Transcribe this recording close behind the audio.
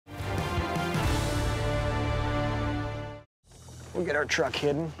we'll get our truck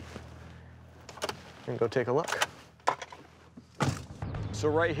hidden and go take a look. So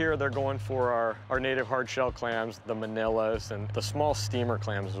right here, they're going for our native hard-shell clams, the manillas, and the small steamer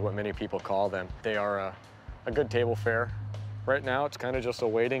clams is what many people call them. They are a good table fare. Right now, it's kind of just a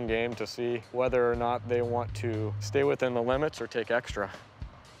waiting game to see whether or not they want to stay within the limits or take extra.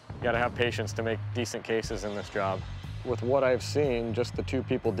 You gotta have patience to make decent cases in this job. With what I've seen, just the two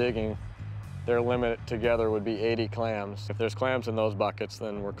people digging, their limit together would be 80 clams. If there's clams in those buckets,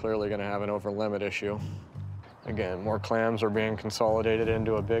 then we're clearly gonna have an over-limit issue. Again, more clams are being consolidated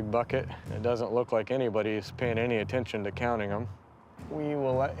into a big bucket. It doesn't look like anybody's paying any attention to counting them. We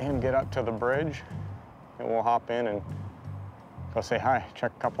will let him get up to the bridge, and we'll hop in and go say hi,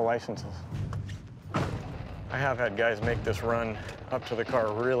 check a couple licenses. I have had guys make this run up to the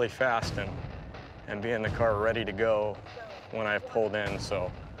car really fast and be in the car ready to go when I've pulled in,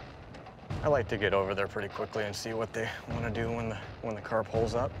 so I like to get over there pretty quickly and see what they want to do when the car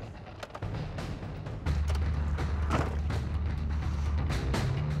pulls up.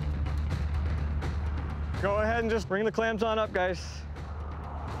 Go ahead and just bring the clams on up, guys.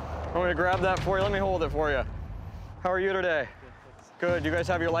 Want me to grab that for you? Let me hold it for you. How are you today? Good. You guys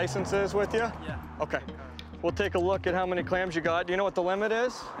have your licenses with you? Yeah. Okay. We'll take a look at how many clams you got. Do you know what the limit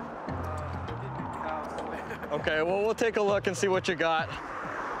is? Okay, well, we'll take a look and see what you got.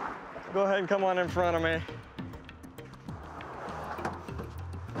 Go ahead and come on in front of me.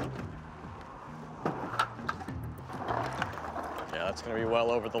 Yeah, that's gonna be well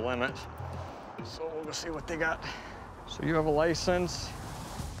over the limit. So we'll go see what they got. So you have a license.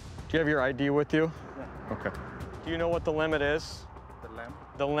 Do you have your ID with you? Yeah. Okay. Do you know what the limit is? The lamp?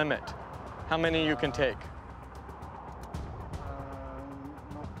 The limit. How many you can take?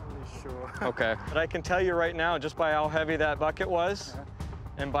 Not really sure. Okay. But I can tell you right now, just by how heavy that bucket was,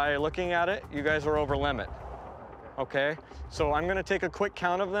 and by looking at it, you guys are over limit. Okay? So I'm gonna take a quick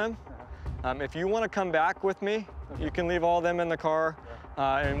count of them. If you wanna come back with me, you can leave all of them in the car,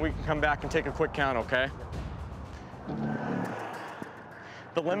 and we can come back and take a quick count, okay?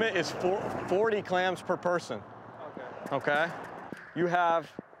 The limit is 40 clams per person. Okay? You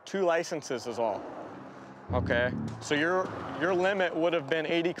have 2 licenses is all. Okay? So your limit would have been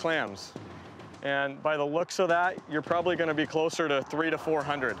 80 clams. And by the looks of that, you're probably gonna be closer to 300 to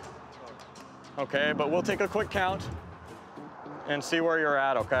 400. Okay, but we'll take a quick count and see where you're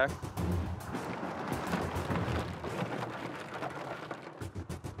at, okay?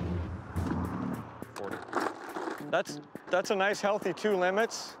 That's a nice healthy 2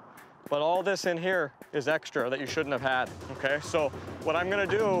 limits, but all this in here is extra that you shouldn't have had, okay? So what I'm gonna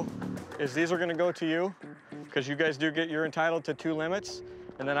do is these are gonna go to you, because you guys you're entitled to 2 limits,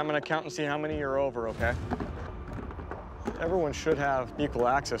 and then I'm gonna count and see how many you're over, okay? Everyone should have equal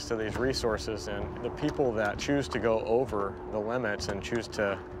access to these resources, and the people that choose to go over the limits and choose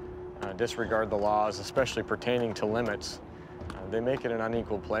to disregard the laws, especially pertaining to limits, they make it an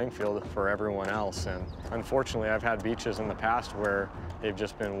unequal playing field for everyone else. And unfortunately, I've had beaches in the past where they've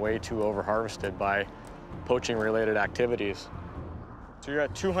just been way too over-harvested by poaching-related activities. So you're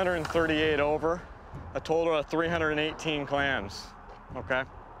at 238 over, a total of 318 clams, okay?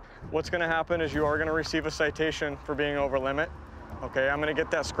 What's gonna happen is you are gonna receive a citation for being over limit, okay? I'm gonna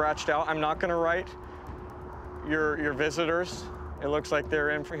get that scratched out. I'm not gonna write your visitors. It looks like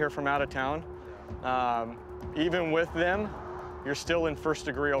they're in here from out of town. Even with them, you're still in first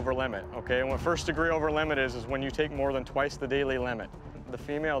degree over limit, okay? And what first degree over limit is when you take more than twice the daily limit. The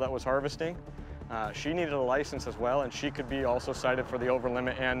female that was harvesting, she needed a license as well, and she could be also cited for the over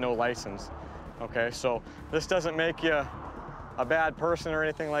limit and no license, okay? So this doesn't make you a bad person or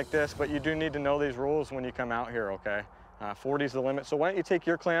anything like this, but you do need to know these rules when you come out here, okay? 40 is the limit. So why don't you take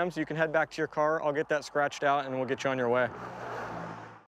your clams, you can head back to your car, I'll get that scratched out and we'll get you on your way.